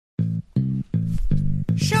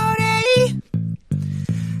Shorty,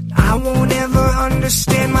 I won't ever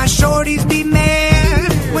understand why shorties be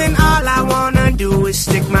mad when all I wanna do is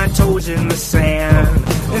stick my toes in the sand.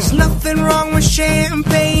 There's nothing wrong with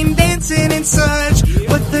champagne, dancing and such,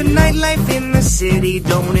 but the nightlife in the city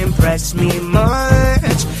don't impress me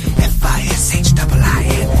much.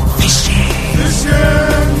 F-I-S-H-I-I-N, fishing.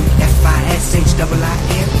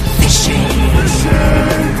 F-I-S-H-I-I-N, fishing.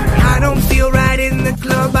 I don't feel right in the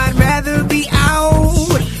club, I'd rather be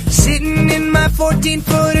out, sitting in my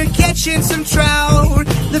 14-footer catching some trout.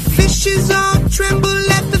 The fishes all tremble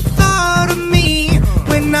at the thought of me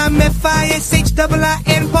when I'm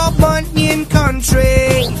F-I-S-H-I-I-N, Paul Bunyan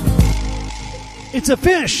country. It's a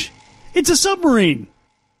fish. It's a submarine.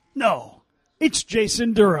 No, it's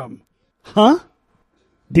Jason Durham. Huh?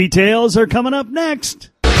 Details are coming up next.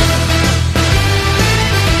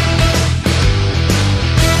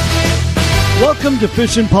 Welcome to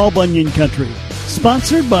Fishin' Paul Bunyan Country,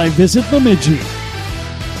 sponsored by Visit Bemidji.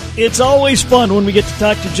 It's always fun when we get to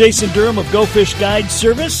talk to Jason Durham of Go Fish Guide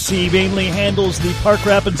Service. He mainly handles the Park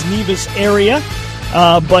Rapids, Nevis area,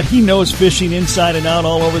 but he knows fishing inside and out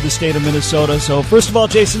all over the state of Minnesota. So first of all,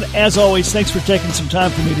 Jason, as always, thanks for taking some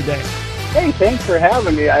time for me today. Hey, thanks for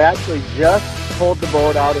having me. I actually just pulled the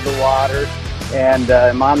boat out of the water, and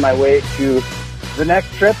I'm on my way to the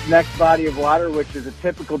next trip, next body of water, which is a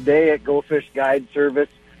typical day at Go Fish Guide Service.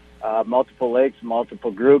 Multiple lakes,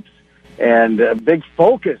 multiple groups, and a big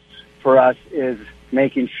focus for us is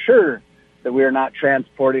making sure that we are not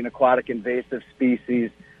transporting aquatic invasive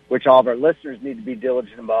species, which all of our listeners need to be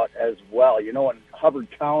diligent about as well. You know, in Hubbard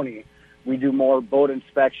County, we do more boat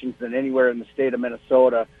inspections than anywhere in the state of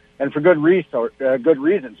Minnesota, and for good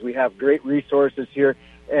reasons. We have great resources here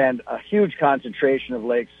and a huge concentration of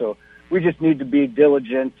lakes, so we just need to be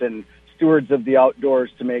diligent and stewards of the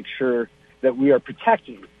outdoors to make sure that we are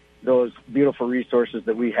protecting those beautiful resources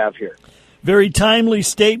that we have here. Very timely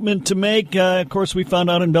statement to make. Of course, we found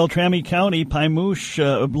out in Beltrami County, Pymouche,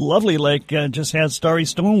 a lovely lake, just has starry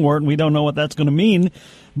stonewort, and we don't know what that's going to mean,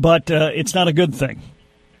 but it's not a good thing.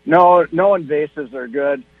 No invasives are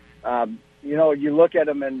good. You know, you look at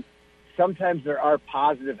them, and sometimes there are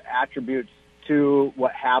positive attributes to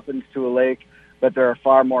what happens to a lake, but there are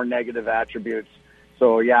far more negative attributes.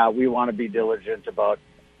 So, yeah, we want to be diligent about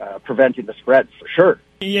preventing the spread for sure.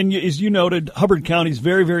 And as you noted, Hubbard County is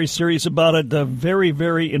very, very serious about it, very,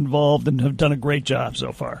 very involved, and have done a great job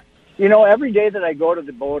so far. You know, every day that I go to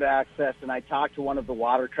the boat access and I talk to one of the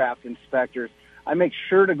watercraft inspectors, I make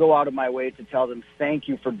sure to go out of my way to tell them thank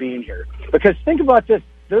you for being here. Because think about this,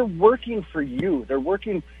 they're working for you. They're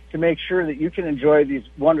working to make sure that you can enjoy these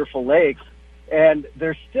wonderful lakes. And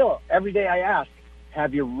they're still, every day I ask,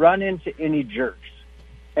 have you run into any jerks?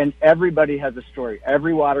 And everybody has a story.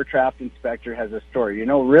 Every watercraft inspector has a story. You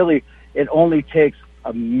know, really, it only takes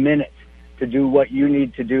a minute to do what you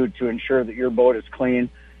need to do to ensure that your boat is clean.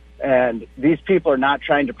 And these people are not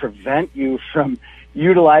trying to prevent you from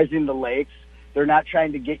utilizing the lakes. They're not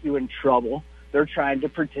trying to get you in trouble. They're trying to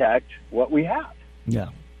protect what we have.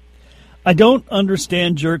 Yeah. I don't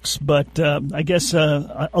understand jerks, but I guess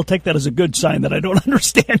I'll take that as a good sign that I don't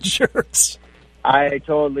understand jerks. I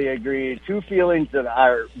totally agree. Two feelings that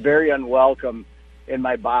are very unwelcome in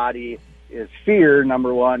my body is fear,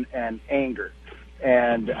 number one, and anger.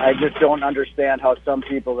 And I just don't understand how some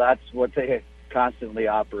people, that's what they constantly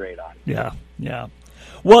operate on. Yeah, yeah.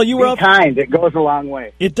 Well, you were kind. It goes a long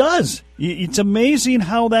way. It does. It's amazing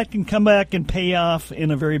how that can come back and pay off in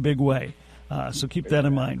a very big way. So keep that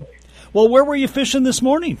in mind. Well, where were you fishing this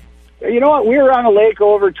morning? You know what? We were on a lake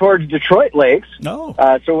over towards Detroit Lakes. No.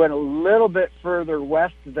 So went a little bit further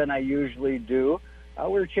west than I usually do.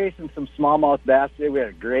 We were chasing some smallmouth bass today. We had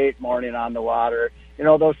a great morning on the water. You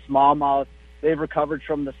know, those smallmouth, they've recovered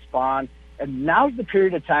from the spawn. And now's the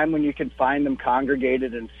period of time when you can find them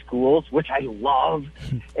congregated in schools, which I love.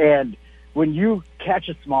 And when you catch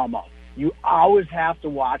a smallmouth, you always have to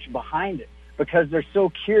watch behind it because they're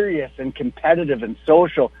so curious and competitive and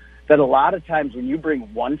social that a lot of times when you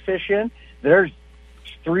bring one fish in, there's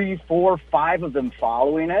 3, 4, 5 of them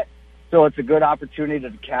following it. So it's a good opportunity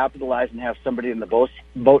to capitalize and have somebody in the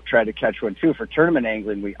boat try to catch one too. For tournament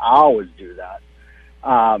angling, we always do that.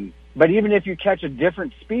 But even if you catch a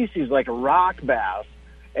different species like a rock bass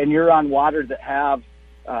and you're on waters that have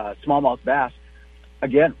smallmouth bass,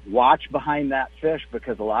 again, watch behind that fish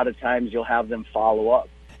because a lot of times you'll have them follow up.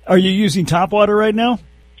 Are you using topwater right now?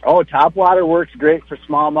 Oh, topwater works great for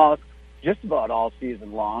smallmouth just about all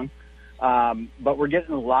season long. But we're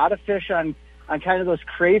getting a lot of fish on kind of those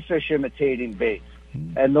crayfish imitating baits.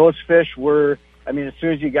 And those fish were, I mean, as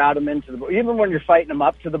soon as you got them into the boat, even when you're fighting them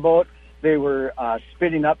up to the boat, they were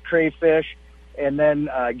spitting up crayfish. and then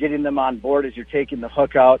getting them on board as you're taking the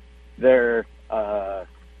hook out. Their, how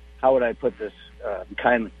would I put this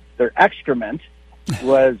kindly? Their excrement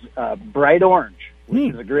was bright orange,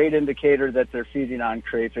 which is a great indicator that they're feeding on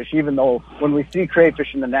crayfish, even though when we see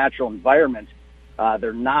crayfish in the natural environment,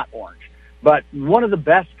 they're not orange. But one of the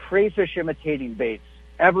best crayfish imitating baits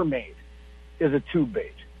ever made is a tube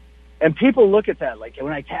bait. And people look at that, like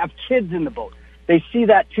when I have kids in the boat, they see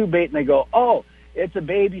that tube bait and they go, oh, it's a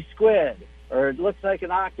baby squid, or it looks like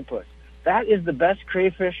an octopus. That is the best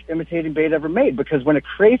crayfish imitating bait ever made, because when a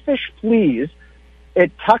crayfish flees,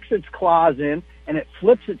 it tucks its claws in and it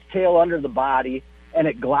flips its tail under the body and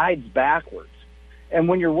it glides backwards. And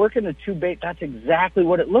when you're working a tube bait, that's exactly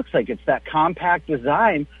what it looks like. It's that compact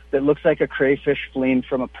design that looks like a crayfish fleeing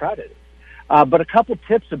from a predator. But a couple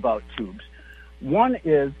tips about tubes. One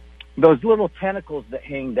is those little tentacles that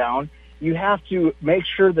hang down, you have to make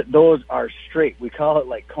sure that those are straight. We call it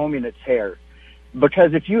like combing its hair.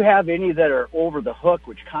 Because if you have any that are over the hook,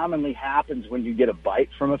 which commonly happens when you get a bite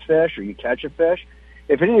from a fish or you catch a fish,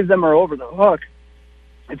 if any of them are over the hook,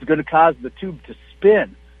 it's going to cause the tube to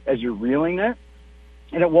spin as you're reeling it,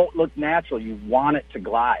 and it won't look natural. You want it to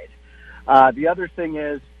glide. The other thing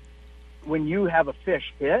is when you have a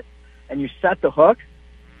fish hit and you set the hook,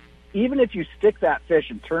 even if you stick that fish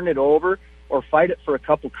and turn it over or fight it for a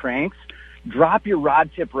couple cranks, drop your rod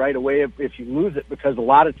tip right away if you lose it, because a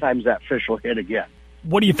lot of times that fish will hit again.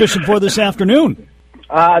 What are you fishing for this afternoon?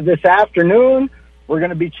 This afternoon, we're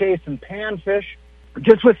going to be chasing panfish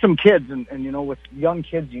just with some kids. And you know, with young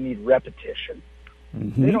kids, you need repetition.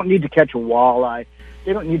 Mm-hmm. They don't need to catch a walleye.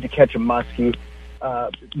 They don't need to catch a muskie.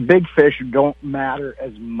 Big fish don't matter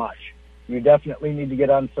as much. You definitely need to get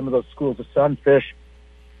on some of those schools of sunfish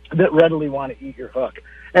that readily want to eat your hook.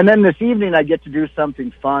 And then this evening, I get to do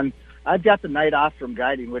something fun. I've got the night off from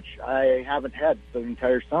guiding, which I haven't had the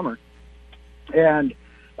entire summer. And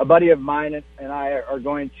a buddy of mine and I are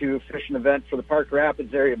going to fish an event for the Park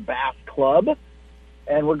Rapids Area Bass Club,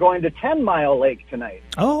 and we're going to 10 Mile Lake tonight.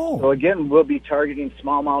 Oh. So, again, we'll be targeting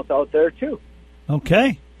smallmouth out there, too.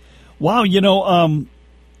 Okay. Wow, you know,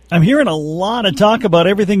 I'm hearing a lot of talk about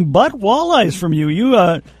everything but walleyes from you.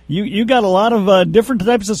 You got a lot of different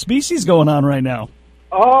types of species going on right now.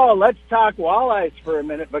 Oh, let's talk walleyes for a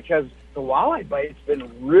minute, because the walleye bite's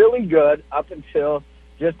been really good up until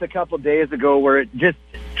just a couple days ago, where it just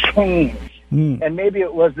changed. And maybe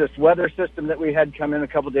it was this weather system that we had come in a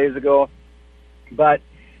couple days ago, but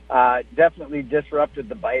definitely disrupted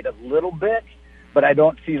the bite a little bit, but I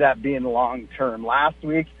don't see that being long-term. Last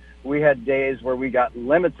week, we had days where we got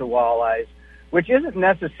limits of walleyes, which isn't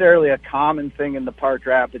necessarily a common thing in the Park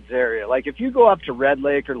Rapids area. Like if you go up to Red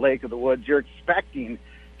Lake or Lake of the Woods, you're expecting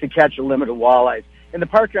to catch a limit of walleyes. In the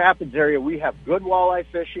Park Rapids area, we have good walleye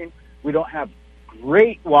fishing. We don't have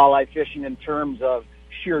great walleye fishing in terms of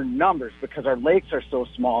sheer numbers because our lakes are so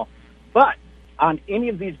small. But on any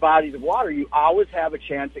of these bodies of water, you always have a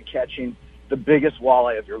chance at catching the biggest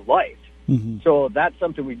walleye of your life. Mm-hmm. So that's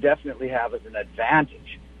something we definitely have as an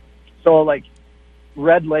advantage. So like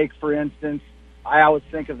Red Lake, for instance, I always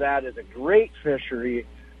think of that as a great fishery,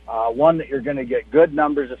 one that you're going to get good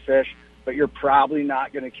numbers of fish, but you're probably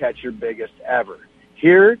not going to catch your biggest ever.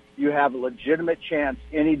 Here, you have a legitimate chance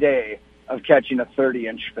any day of catching a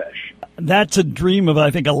 30-inch fish. That's a dream of, I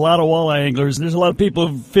think, a lot of walleye anglers. There's a lot of people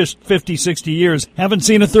who've fished 50, 60 years, haven't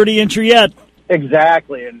seen a 30-incher yet.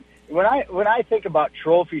 Exactly. And when I think about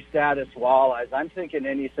trophy status walleyes, I'm thinking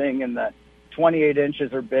anything in the 28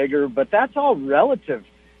 inches or bigger, but that's all relative.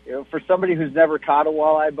 You know, for somebody who's never caught a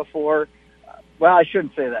walleye before, well, I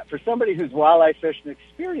shouldn't say that. For somebody who's walleye fished and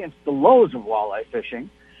experienced the lows of walleye fishing,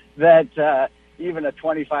 that even a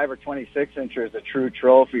 25 or 26 incher is a true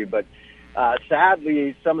trophy. But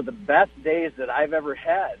sadly, some of the best days that I've ever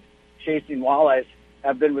had chasing walleyes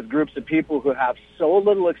have been with groups of people who have so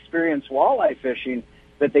little experience walleye fishing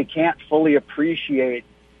that they can't fully appreciate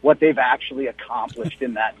what they've actually accomplished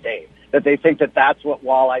in that day, that they think that that's what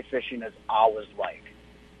walleye fishing is always like.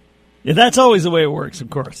 Yeah, that's always the way it works, of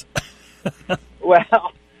course.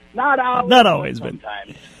 Well, not always. Not always, but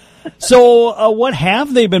sometimes. So what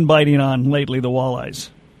have they been biting on lately, the walleyes?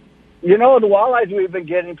 You know, the walleyes we've been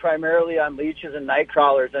getting primarily on leeches and night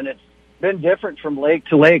crawlers, and it's been different from lake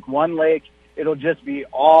to lake. One lake, it'll just be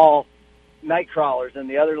all night crawlers, and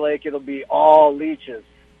the other lake, it'll be all leeches.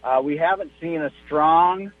 We haven't seen a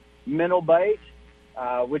strong minnow bite,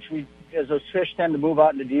 which we, as those fish tend to move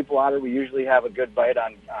out into deep water, we usually have a good bite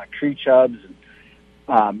on tree chubs,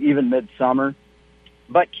 and even midsummer.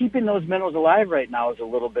 But keeping those minnows alive right now is a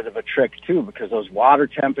little bit of a trick, too, because those water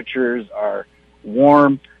temperatures are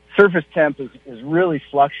warm. Surface temp is really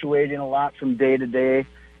fluctuating a lot from day to day.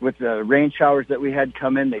 with the rain showers that we had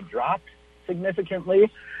come in, they dropped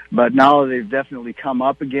significantly, but now they've definitely come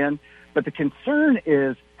up again. But the concern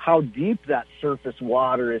is how deep that surface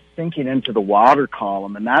water is sinking into the water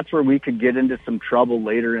column, and that's where we could get into some trouble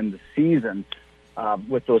later in the season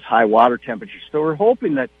with those high water temperatures. So we're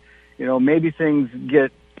hoping that, maybe things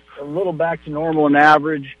get a little back to normal and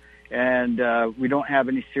average, and we don't have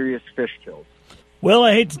any serious fish kills. Well,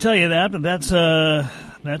 I hate to tell you that, but that's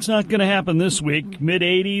not going to happen this week.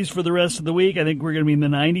 Mid-80s for the rest of the week. I think we're going to be in the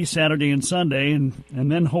 90s Saturday and Sunday, and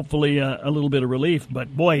then hopefully a little bit of relief.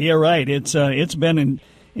 But boy, you're right. It's been an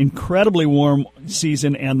incredibly warm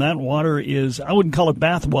season, and that water is, I wouldn't call it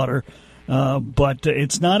bath water, but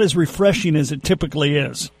it's not as refreshing as it typically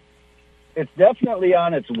is. It's definitely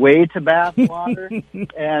on its way to bath water,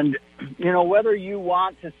 and whether you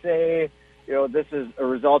want to say this is a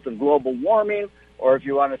result of global warming, or if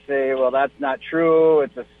you want to say, well, that's not true,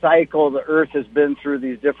 it's a cycle, the Earth has been through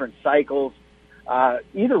these different cycles.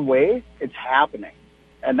 Either way, it's happening,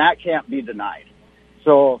 and that can't be denied.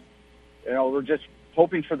 So, we're just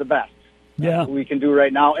hoping for the best. Yeah. That's what we can do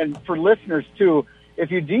right now. And for listeners, too, if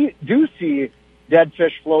you do see dead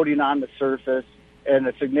fish floating on the surface in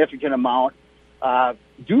a significant amount,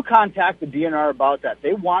 do contact the DNR about that.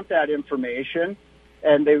 They want that information,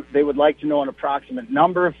 and they would like to know an approximate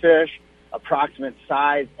number of fish, approximate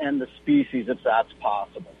size, and the species, if that's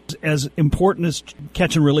possible. As important as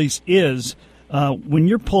catch and release is, when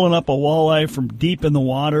you're pulling up a walleye from deep in the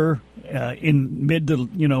water in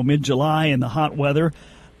mid-July in the hot weather,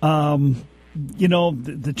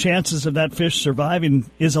 the chances of that fish surviving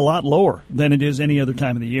is a lot lower than it is any other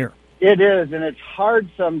time of the year. It is, and it's hard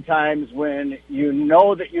sometimes when you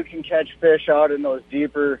know that you can catch fish out in those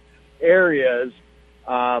deeper areas,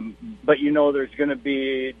 but there's going to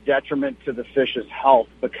be detriment to the fish's health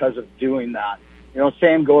because of doing that.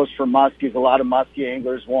 Same goes for muskies. A lot of muskie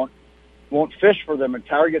anglers won't fish for them and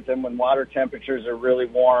target them when water temperatures are really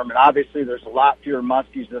warm. And obviously there's a lot fewer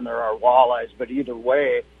muskies than there are walleyes, but either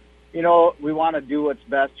way, we want to do what's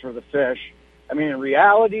best for the fish. I mean, in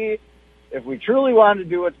reality, if we truly wanted to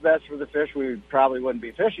do what's best for the fish, we probably wouldn't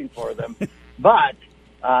be fishing for them. But,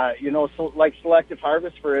 so like selective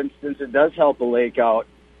harvest, for instance, it does help the lake out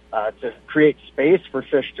to create space for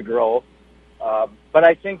fish to grow. But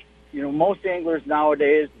I think, most anglers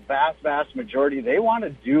nowadays, the vast majority, they want to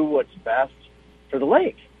do what's best for the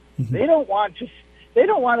lake. Mm-hmm. They don't want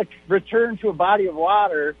to return to a body of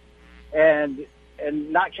water and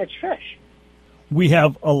not catch fish. We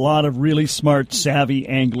have a lot of really smart, savvy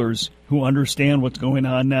anglers who understand what's going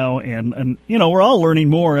on now, and we're all learning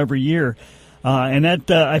more every year, and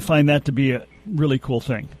that I find that to be a really cool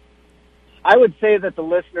thing. I would say that the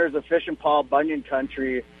listeners of Fishin' Paul Bunyan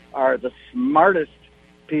Country are the smartest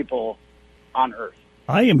people on Earth.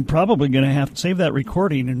 I am probably going to have to save that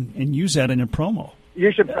recording and use that in a promo.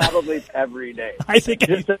 You should probably every day. I think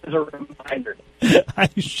just as a reminder. I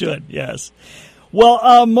should, yes.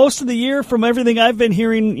 Well, most of the year, from everything I've been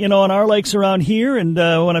hearing, on our lakes around here, and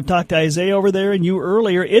when I've talked to Isaiah over there and you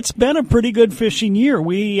earlier, it's been a pretty good fishing year.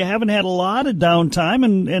 We haven't had a lot of downtime,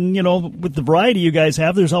 and with the variety you guys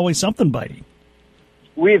have, there's always something biting.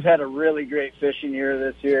 We've had a really great fishing year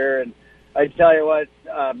this year, and I tell you what,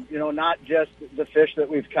 not just the fish that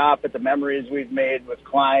we've caught, but the memories we've made with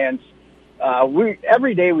clients.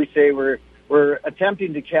 Every day we say we're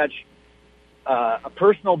attempting to catch a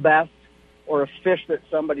personal best or a fish that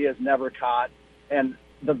somebody has never caught. And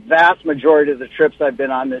the vast majority of the trips I've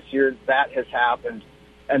been on this year, that has happened.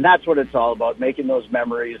 And that's what it's all about, making those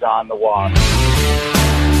memories on the water.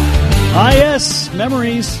 Ah, yes,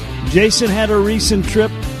 memories. Jason had a recent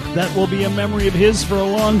trip that will be a memory of his for a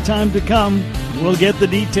long time to come. We'll get the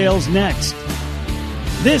details next.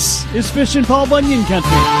 This is Fishin' Paul Bunyan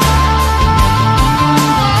Country.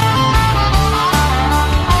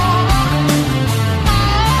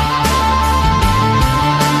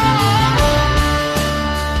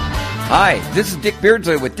 Hi, this is Dick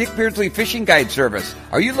Beardsley with Dick Beardsley Fishing Guide Service.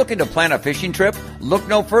 Are you looking to plan a fishing trip? Look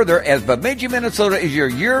no further, as Bemidji, Minnesota is your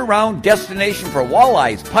year-round destination for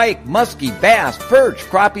walleyes, pike, muskie, bass, perch,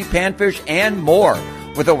 crappie, panfish, and more.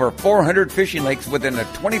 With over 400 fishing lakes within a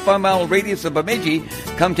 25-mile radius of Bemidji,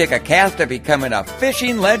 come take a cast at becoming a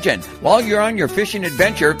fishing legend. While you're on your fishing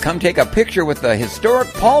adventure, come take a picture with the historic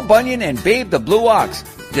Paul Bunyan and Babe the Blue Ox.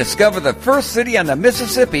 Discover the first city on the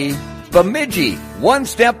Mississippi, Bemidji, one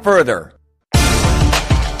step further.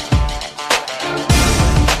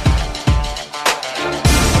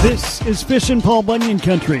 This is Fishin' Paul Bunyan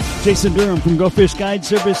Country. Jason Durham from Go Fish Guide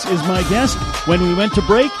Service is my guest. When we went to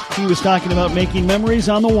break, he was talking about making memories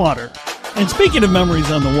on the water. And speaking of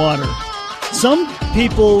memories on the water, Some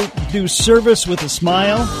people do service with a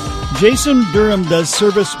smile. Jason Durham does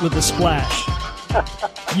service with a splash.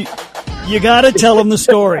 You got to tell them the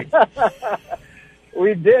story.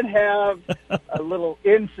 We did have a little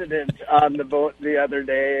incident on the boat the other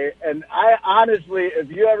day, and I honestly, if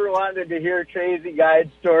you ever wanted to hear crazy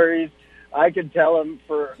guide stories, I could tell them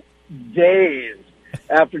for days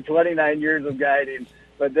after 29 years of guiding,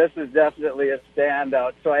 but this is definitely a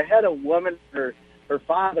standout. So I had a woman, her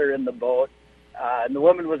father in the boat, and the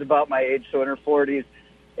woman was about my age, so in her 40s,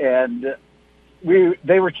 and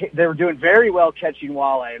they were doing very well catching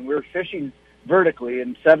walleye, and we were fishing vertically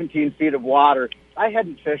in 17 feet of water. I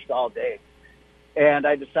hadn't fished all day, and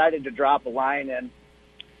I decided to drop a line in.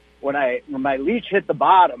 When my leech hit the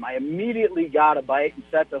bottom, I immediately got a bite and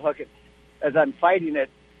set the hook. As I'm fighting it,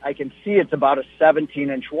 I can see it's about a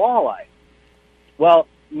 17-inch walleye. Well,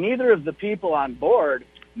 neither of the people on board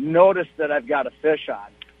noticed that I've got a fish on,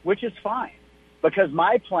 which is fine, because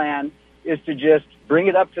my plan is to just bring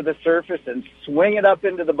it up to the surface and swing it up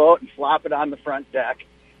into the boat and flop it on the front deck.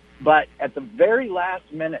 But at the very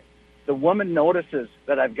last minute, the woman notices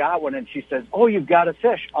that I've got one, and she says, "Oh, you've got a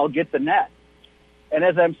fish. I'll get the net." And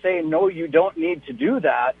as I'm saying, "No, you don't need to do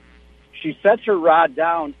that," she sets her rod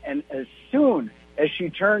down, and as soon as she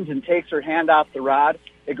turns and takes her hand off the rod,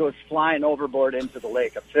 it goes flying overboard into the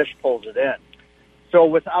lake. A fish pulls it in. So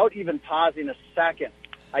without even pausing a second,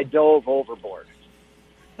 I dove overboard,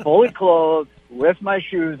 fully clothed, with my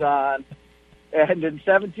shoes on. And in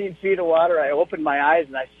 17 feet of water, I opened my eyes,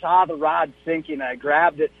 and I saw the rod sinking. I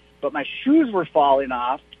grabbed it, but my shoes were falling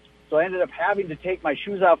off, so I ended up having to take my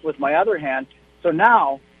shoes off with my other hand. So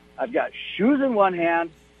now I've got shoes in one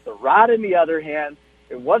hand, the rod in the other hand.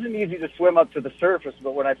 It wasn't easy to swim up to the surface,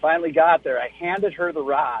 but when I finally got there, I handed her the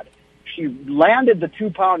rod. She landed the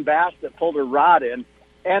 2-pound bass that pulled her rod in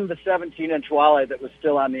and the 17-inch walleye that was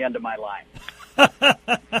still on the end of my line.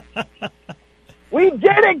 We did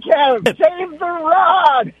it, Kev! Saved the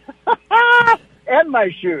rod! And my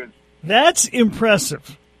shoes. That's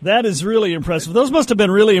impressive. That is really impressive. Those must have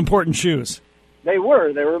been really important shoes. They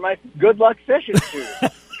were. They were my good luck fishing shoes.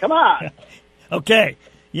 Come on. Okay.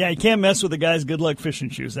 Yeah, you can't mess with the guy's good luck fishing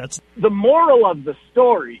shoes. That's the moral of the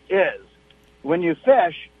story is, when you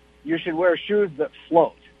fish, you should wear shoes that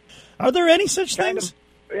float. Are there any such things?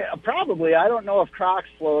 Yeah, probably. I don't know if Crocs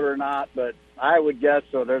float or not, but I would guess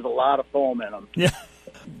so. There's a lot of foam in them. Yeah,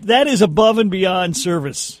 that is above and beyond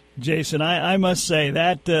service, Jason. I must say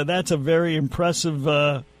that's a very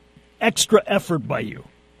impressive extra effort by you.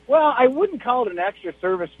 Well, I wouldn't call it an extra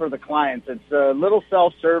service for the clients. It's a little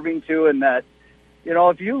self-serving, too, in that, you know,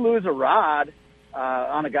 if you lose a rod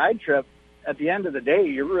on a guide trip, at the end of the day,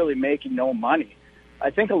 you're really making no money. I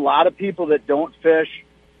think a lot of people that don't fish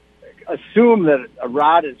assume that a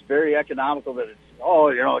rod is very economical, that it's,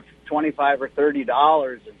 it's $25 or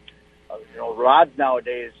 $30. And, rods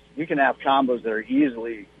nowadays, you can have combos that are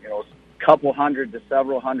easily, a couple hundred to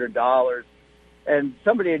several $100s. And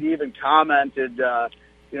somebody had even commented,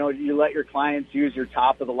 you let your clients use your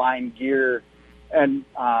top-of-the-line gear. And,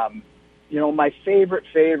 my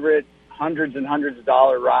favorite hundreds and hundreds of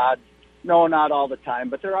dollar rods, no, not all the time,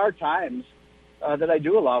 but there are times that I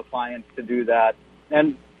do allow clients to do that.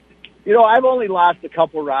 And, I've only lost a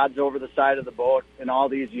couple rods over the side of the boat in all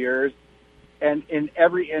these years. And in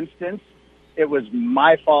every instance, it was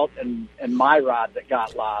my fault and my rod that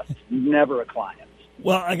got lost, never a client's.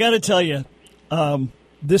 Well, I got to tell you,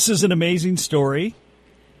 this is an amazing story,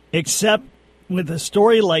 except with a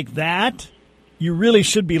story like that, you really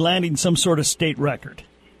should be landing some sort of state record.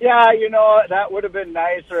 Yeah, that would have been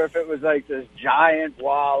nicer if it was like this giant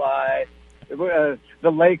walleye,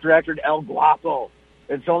 the lake record El Guapo.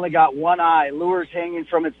 It's only got one eye, lures hanging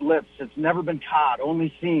from its lips. It's never been caught,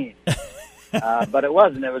 only seen. But it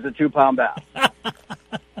wasn't. It was a 2-pound bass.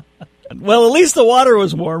 Well, at least the water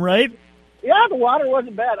was warm, right? Yeah, the water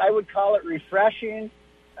wasn't bad. I would call it refreshing,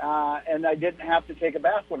 and I didn't have to take a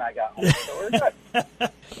bath when I got home, so we're good.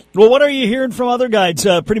 Well, what are you hearing from other guides?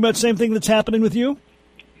 Pretty much same thing that's happening with you?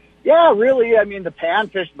 Yeah, really. I mean, the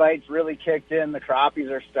panfish bites really kicked in. The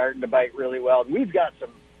crappies are starting to bite really well. We've got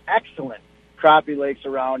some excellent crappie lakes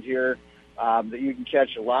around here that you can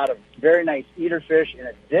catch a lot of very nice eater fish in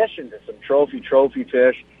addition to some trophy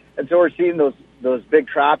fish. And so we're seeing those big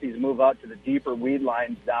crappies move out to the deeper weed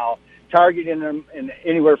lines now, targeting them in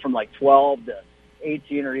anywhere from like 12 to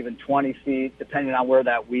 18 or even 20 feet, depending on where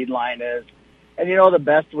that weed line is. And the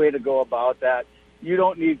best way to go about that, you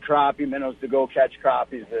don't need crappie minnows to go catch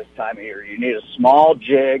crappies this time of year. You need a small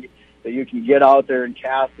jig that you can get out there and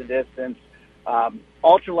cast a distance.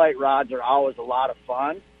 Ultralight rods are always a lot of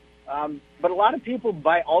fun, but a lot of people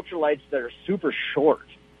buy ultralights that are super short.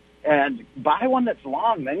 and buy one that's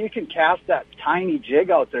long. Then you can cast that tiny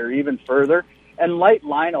jig out there even further, and light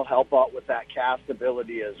line will help out with that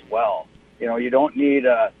castability as well. You know, you don't need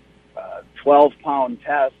a 12-pound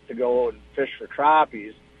test to go and fish for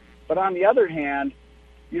crappies. But on the other hand,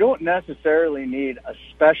 you don't necessarily need a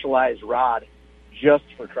specialized rod just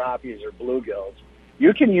for crappies or bluegills.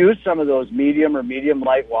 You can use some of those medium or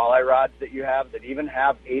medium-light walleye rods that you have that even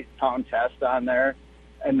have 8-pound test on there,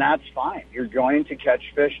 and that's fine. You're going to catch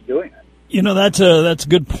fish doing it. You know, that's a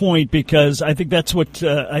good point, because I think that's what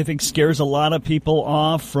I think scares a lot of people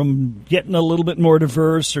off from getting a little bit more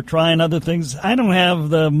diverse or trying other things. I don't have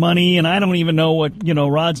the money, and I don't even know what, you know,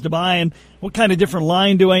 rods to buy and what kind of different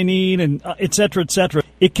line do I need, and et cetera, et cetera.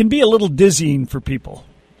 It can be a little dizzying for people.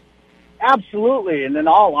 Absolutely, and in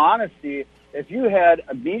all honesty, if you had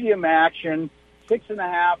a medium action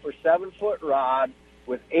 6.5 or 7 foot rod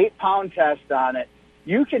with 8-pound test on it,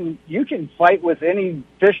 you can fight with any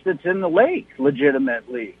fish that's in the lake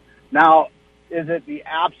legitimately. Now, is it the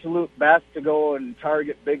absolute best to go and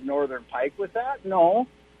target big northern pike with that? No.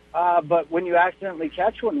 But when you accidentally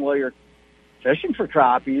catch one while you're fishing for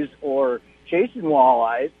crappies or chasing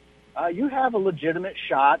walleyes, you have a legitimate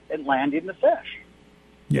shot at landing the fish.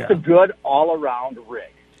 Yeah. It's a good all-around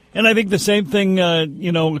rig. And I think the same thing,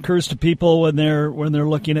 occurs to people when they're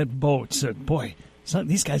looking at boats. Boy,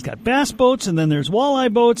 these guys got bass boats, and then there's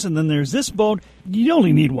walleye boats, and then there's this boat. You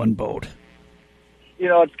only need one boat. You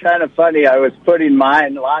know, it's kind of funny. I was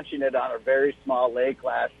launching it on a very small lake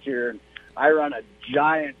last year, and I run a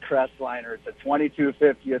giant Crestliner. It's a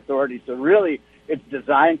 2250 Authority, so really it's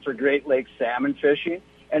designed for Great Lakes salmon fishing,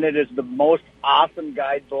 and it is the most awesome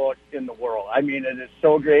guide boat in the world. I mean, it is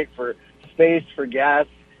so great for space for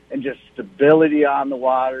guests and just stability on the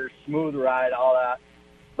water, smooth ride, all that.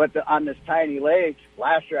 But on this tiny lake,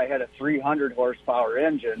 last year I had a 300 horsepower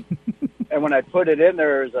engine, and when I put it in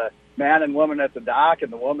there was a man and woman at the dock,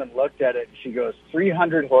 and the woman looked at it and she goes,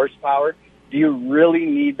 300 horsepower? Do you really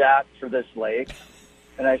need that for this lake?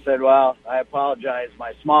 And I said, well, I apologize.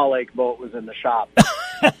 My small lake boat was in the shop.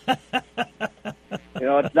 You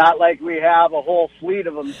know, it's not like we have a whole fleet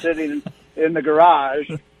of them sitting in the garage.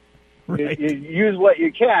 Right. You use what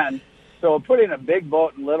you can. So putting a big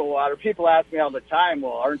boat in little water, people ask me all the time,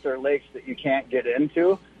 well, aren't there lakes that you can't get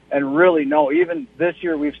into? And really, no. Even this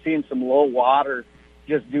year we've seen some low water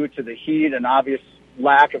just due to the heat and obvious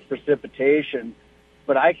lack of precipitation.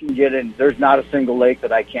 But I can get in. There's not a single lake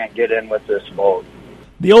that I can't get in with this boat.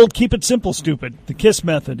 The old keep it simple, stupid, the KISS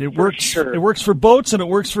method. It works. Sure. It works for boats, and it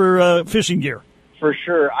works for fishing gear. For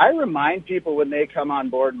sure. I remind people when they come on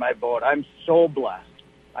board my boat, I'm so blessed.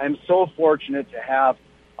 I'm so fortunate to have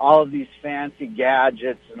all of these fancy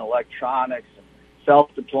gadgets and electronics and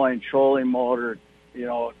self-deploying trolling motor, you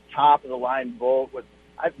know, top-of-the-line boat.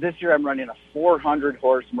 This year I'm running a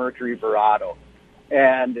 400-horse Mercury Verado.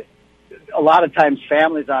 And a lot of times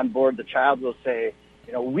families on board, the child will say,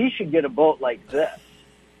 you know, we should get a boat like this.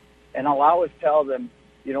 And I'll always tell them,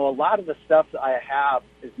 you know, a lot of the stuff that I have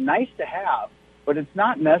is nice to have, but it's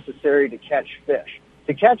not necessary to catch fish.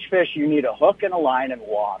 To catch fish, you need a hook and a line and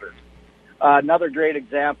water. Another great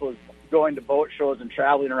example is going to boat shows and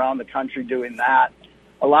traveling around the country doing that.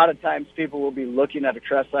 A lot of times people will be looking at a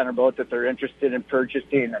Crestliner boat that they're interested in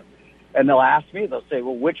purchasing, and they'll ask me, they'll say,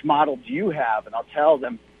 well, which model do you have? And I'll tell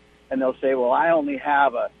them, and they'll say, well, I only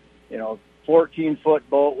have a, 14-foot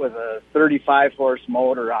boat with a 35-horse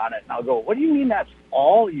motor on it. And I'll go, what do you mean that's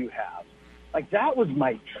all you have? Like, that was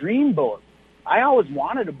my dream boat. I always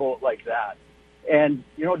wanted a boat like that. And,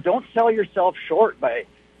 don't sell yourself short by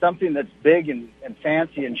something that's big and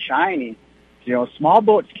fancy and shiny. Small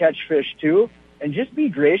boats catch fish too, and just be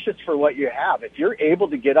gracious for what you have. If you're able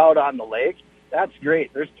to get out on the lake, that's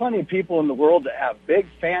great. There's plenty of people in the world that have big,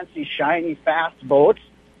 fancy, shiny, fast boats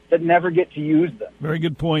that never get to use them. Very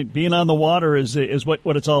good point. Being on the water is what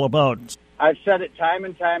it's all about. I've said it time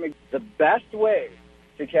and time again. The best way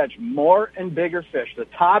to catch more and bigger fish, the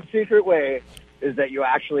top secret way, is that you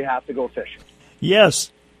actually have to go fishing.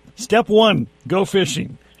 Yes. Step one, go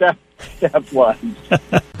fishing. Step one.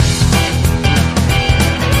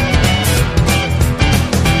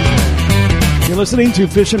 You're listening to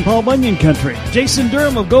Fishin' Paul Bunyan Country. Jason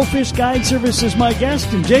Durham of Go Fish Guide Service is my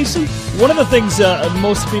guest. And Jason, one of the things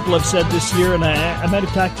most people have said this year, and I might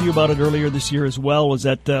have talked to you about it earlier this year as well, was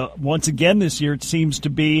that once again this year it seems to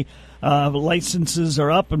be licenses are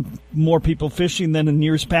up and more people fishing than in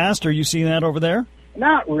years past. Are you seeing that over there?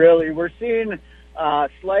 Not really. We're seeing a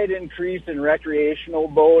slight increase in recreational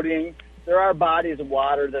boating. There are bodies of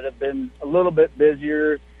water that have been a little bit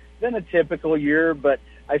busier than a typical year, but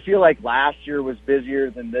I feel like last year was busier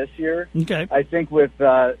than this year. Okay. I think with,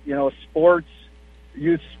 sports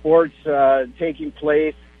youth sports taking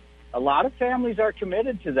place, a lot of families are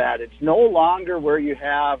committed to that. It's no longer where you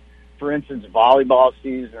have, for instance, volleyball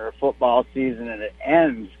season or football season, and it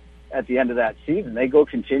ends at the end of that season. They go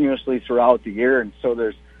continuously throughout the year, and so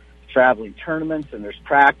there's traveling tournaments and there's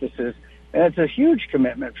practices, and it's a huge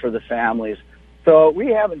commitment for the families. So we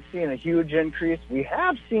haven't seen a huge increase. We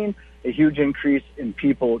have seen a huge increase in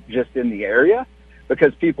people just in the area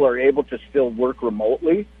because people are able to still work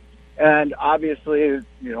remotely. And obviously,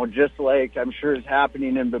 just like I'm sure is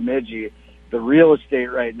happening in Bemidji, the real estate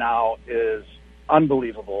right now is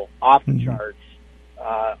unbelievable, off the charts,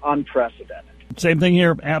 unprecedented. Same thing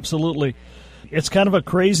here, absolutely. It's kind of a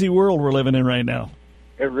crazy world we're living in right now.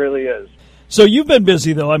 It really is. So you've been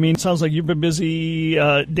busy, though. I mean, it sounds like you've been busy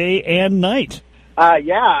day and night.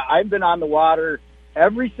 Yeah, I've been on the water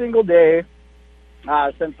every single day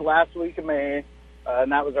since the last week of May.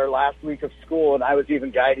 And that was our last week of school, and I was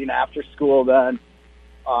even guiding after school then.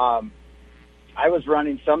 I was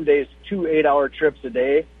running some days 2 8-hour trips a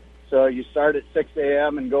day. So you start at 6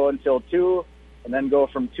 a.m. and go until 2, and then go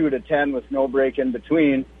from 2 to 10 with no break in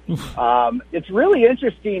between. It's really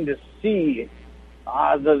interesting to see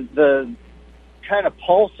the kind of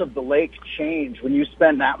pulse of the lake change when you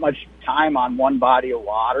spend that much time on one body of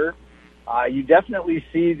water. You definitely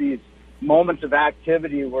see these moments of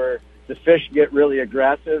activity where the fish get really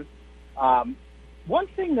aggressive. One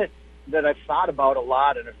thing that I've thought about a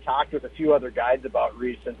lot and have talked with a few other guides about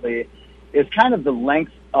recently is kind of the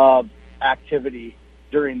length of activity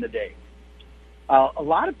during the day. A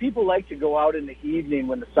lot of people like to go out in the evening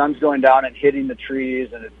when the sun's going down and hitting the trees,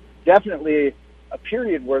 and it's definitely a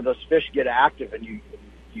period where those fish get active and you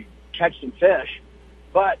catch some fish.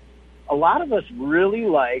 But a lot of us really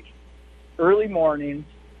like early mornings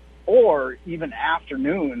or even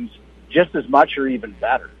afternoons just as much or even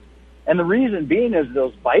better. And the reason being is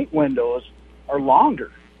those bite windows are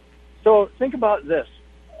longer. So think about this.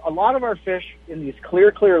 A lot of our fish in these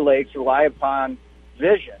clear lakes rely upon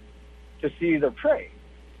vision to see their prey.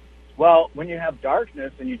 Well, when you have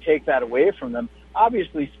darkness and you take that away from them,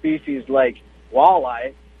 obviously species like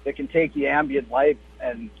walleye that can take the ambient light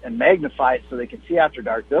and magnify it so they can see after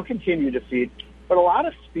dark, they'll continue to feed. But a lot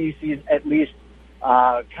of species at least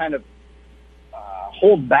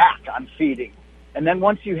hold back on feeding. And then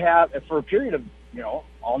once you have, for a period of,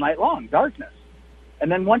 all night long, darkness.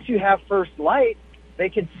 And then once you have first light, they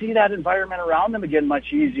can see that environment around them again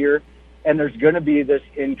much easier, and there's going to be this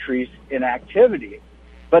increase in activity.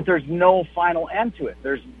 But there's no final end to it.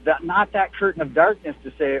 There's not that curtain of darkness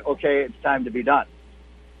to say, okay, it's time to be done.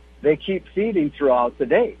 They keep feeding throughout the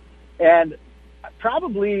day. And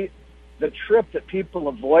probably the trip that people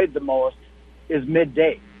avoid the most is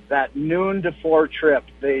midday. That noon to 4 trip,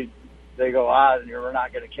 they go, we're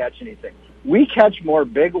not going to catch anything. We catch more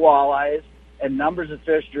big walleyes and numbers of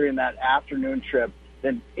fish during that afternoon trip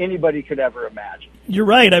than anybody could ever imagine. You're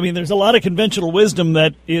right. I mean, there's a lot of conventional wisdom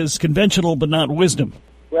that is conventional but not wisdom.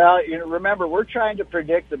 Well, remember, we're trying to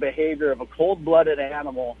predict the behavior of a cold-blooded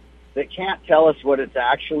animal that can't tell us what it's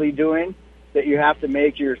actually doing, that you have to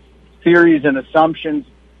make your theories and assumptions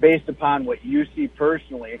based upon what you see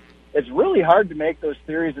personally. It's really hard to make those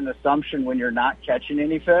theories and assumptions when you're not catching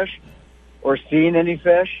any fish or seeing any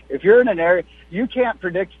fish. If you're in an area, you can't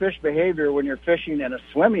predict fish behavior when you're fishing in a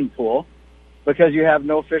swimming pool because you have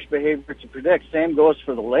no fish behavior to predict. Same goes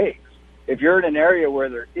for the lakes. If you're in an area where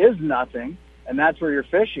there is nothing and that's where you're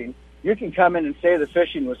fishing, you can come in and say the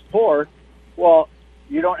fishing was poor. Well,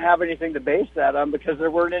 you don't have anything to base that on because there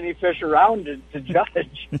weren't any fish around to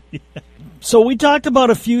judge. So we talked about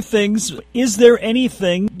a few things. Is there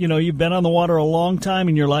anything, you've been on the water a long time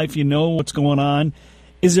in your life, you know what's going on.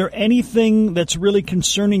 Is there anything that's really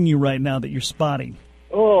concerning you right now that you're spotting?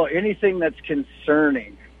 Oh, anything that's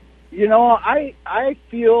concerning. I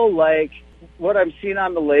feel like what I'm seeing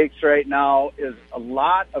on the lakes right now is a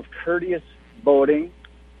lot of courteous boating.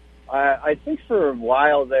 I think for a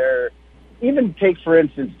while there, even take, for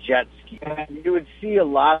instance, jet ski, and you would see a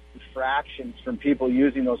lot of fractions from people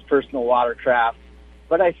using those personal watercraft.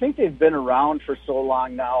 But I think they've been around for so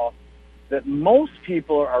long now that most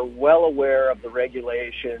people are well aware of the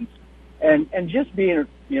regulations and just being,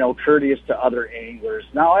 courteous to other anglers.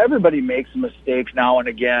 Now, everybody makes mistakes now and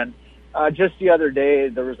again. Just the other day,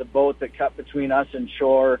 there was a boat that cut between us and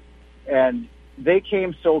shore, and they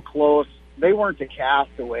came so close. They weren't a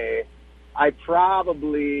castaway. I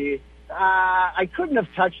couldn't have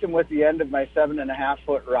touched them with the end of my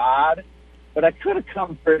 7.5-foot rod, but I could have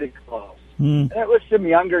come pretty close. And it was some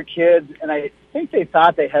younger kids, and I think they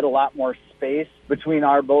thought they had a lot more space between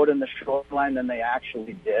our boat and the shoreline than they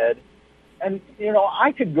actually did. And,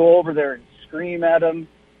 I could go over there and scream at them,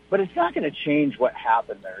 but it's not going to change what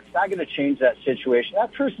happened there. It's not going to change that situation.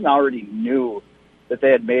 That person already knew that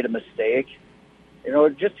they had made a mistake. You know,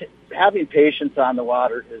 just having patience on the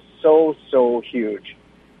water is so, so huge.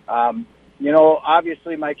 You know,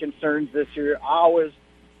 obviously my concerns this year, always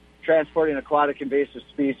transporting aquatic invasive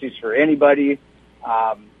species for anybody,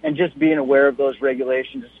 and just being aware of those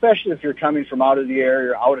regulations, especially if you're coming from out of the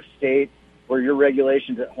area or out of state where your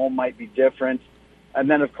regulations at home might be different. And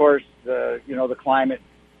then, of course, the climate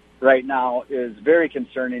right now is very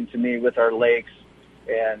concerning to me with our lakes.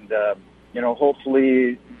 And,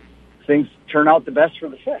 hopefully things turn out the best for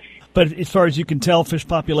the fish. But as far as you can tell, fish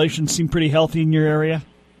populations seem pretty healthy in your area?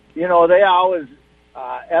 You know, they always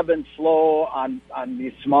ebb and flow on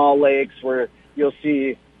these small lakes where you'll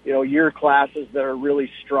see, year classes that are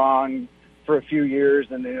really strong for a few years,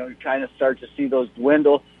 and you kind of start to see those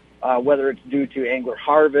dwindle, whether it's due to angler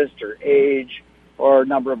harvest or age or a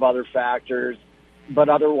number of other factors. But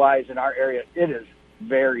otherwise, in our area, it is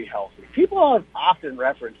very healthy. People have often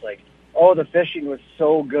referenced, like, oh, the fishing was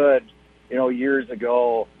so good, years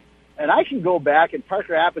ago. And I can go back in Park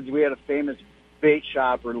Rapids. We had a famous bait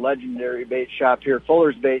shop or legendary bait shop here,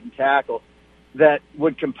 Fuller's Bait and Tackle, that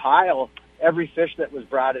would compile every fish that was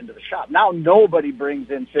brought into the shop. Now nobody brings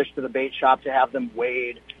in fish to the bait shop to have them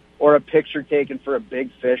weighed or a picture taken for a big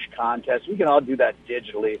fish contest. We can all do that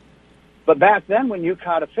digitally. But back then when you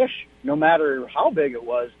caught a fish, no matter how big it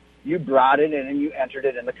was, you brought it in and you entered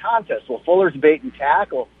it in the contest. Well, Fuller's Bait and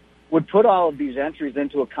Tackle would put all of these entries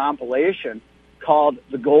into a compilation called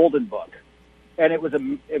the Golden Book. And it was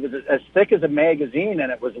as thick as a magazine,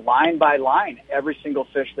 and it was line by line, every single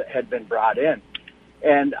fish that had been brought in.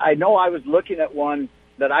 And I know I was looking at one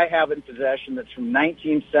that I have in possession that's from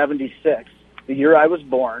 1976, the year I was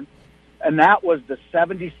born, and that was the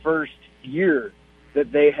 71st year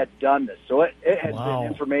that they had done this. So it had been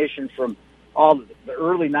information from all the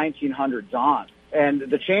early 1900s on. And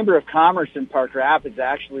the Chamber of Commerce in Park Rapids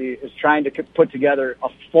actually is trying to put together a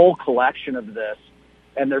full collection of this,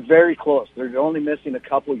 and they're very close. They're only missing a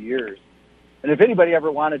couple years. And if anybody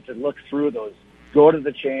ever wanted to look through those, go to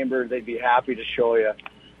the Chamber. They'd be happy to show you.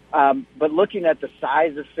 But looking at the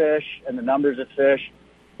size of fish and the numbers of fish,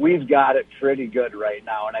 we've got it pretty good right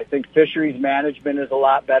now. And I think fisheries management is a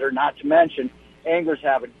lot better, not to mention anglers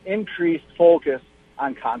have an increased focus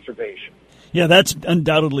on conservation. Yeah, that's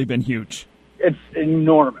undoubtedly been huge. It's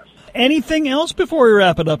enormous. Anything else before we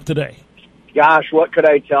wrap it up today? Gosh, what could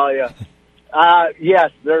I tell you?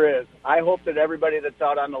 Yes, there is. I hope that everybody that's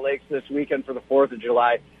out on the lakes this weekend for the 4th of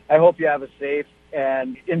July, I hope you have a safe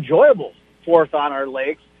and enjoyable 4th on our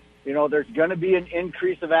lakes. There's going to be an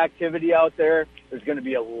increase of activity out there. There's going to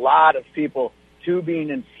be a lot of people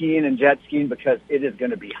tubing and skiing and jet skiing because it is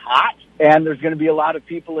going to be hot, and there's going to be a lot of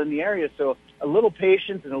people in the area. So a little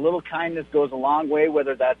patience and a little kindness goes a long way,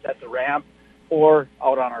 whether that's at the ramp or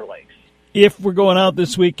out on our lakes. If we're going out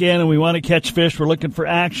this weekend and we want to catch fish, we're looking for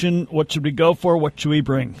action, what should we go for? What should we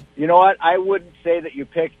bring? You know what? I wouldn't say that you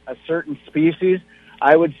pick a certain species.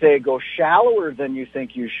 I would say go shallower than you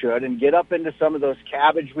think you should and get up into some of those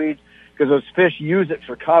cabbage weeds, because those fish use it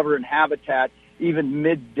for cover and habitat even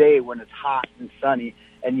midday when it's hot and sunny.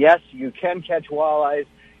 And yes, you can catch walleyes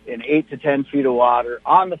in 8 to 10 feet of water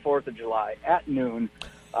on the 4th of July at noon.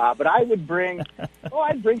 But I would bring,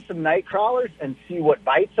 I'd bring some night crawlers and see what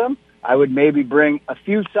bites them. I would maybe bring a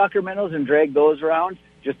few sucker minnows and drag those around.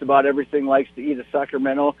 Just about everything likes to eat a sucker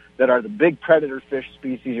minnow that are the big predator fish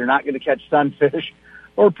species. You're not going to catch sunfish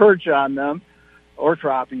or perch on them, or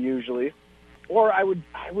crappie usually. Or I would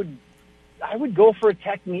go for a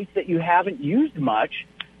technique that you haven't used much.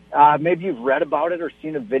 Maybe you've read about it or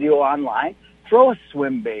seen a video online. Throw a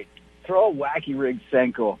swim bait. Throw a wacky rig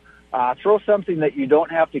Senko. Throw something that you don't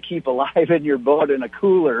have to keep alive in your boat in a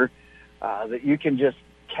cooler, that you can just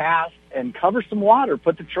cast and cover some water.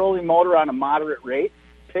 Put the trolling motor on a moderate rate,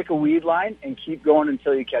 pick a weed line, and keep going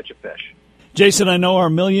until you catch a fish. Jason, I know our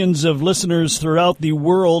millions of listeners throughout the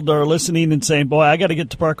world are listening and saying, boy, I got to get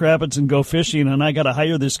to Park Rapids and go fishing, and I got to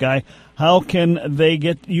hire this guy. How can they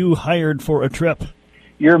get you hired for a trip?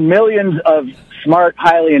 Your millions of smart,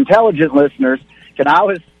 highly intelligent listeners can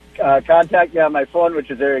always contact me on my phone,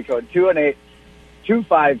 which is area code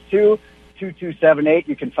 218-252-2278.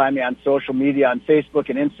 You can find me on social media on Facebook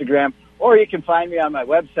and Instagram, or you can find me on my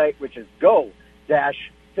website, which is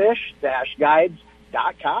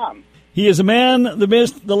go-fish-guides.com. He is a man, the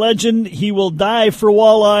myth, the legend. He will dive for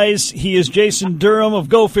walleyes. He is Jason Durham of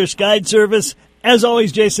Go Fish Guide Service. As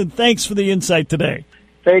always, Jason, thanks for the insight today.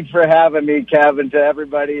 Thanks for having me, Kevin. To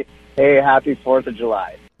everybody, hey, happy 4th of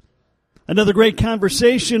July. Another great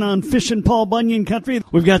conversation on Fishin' Paul Bunyan Country.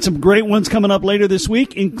 We've got some great ones coming up later this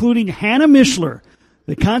week, including Hannah Mishler,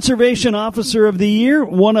 the Conservation Officer of the Year,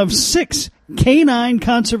 one of 6 canine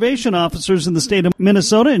conservation officers in the state of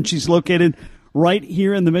Minnesota, and she's located right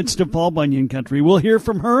here in the midst of Paul Bunyan country. We'll hear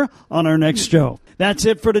from her on our next show. That's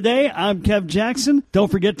it for today. I'm Kev Jackson.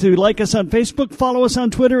 Don't forget to like us on Facebook, follow us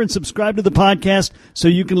on Twitter, and subscribe to the podcast so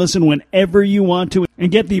you can listen whenever you want to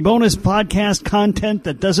and get the bonus podcast content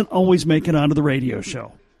that doesn't always make it onto the radio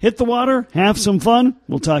show. Hit the water, have some fun.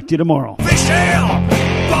 We'll talk to you tomorrow. Fish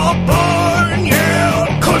Paul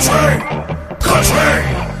Bunyan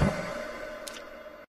country.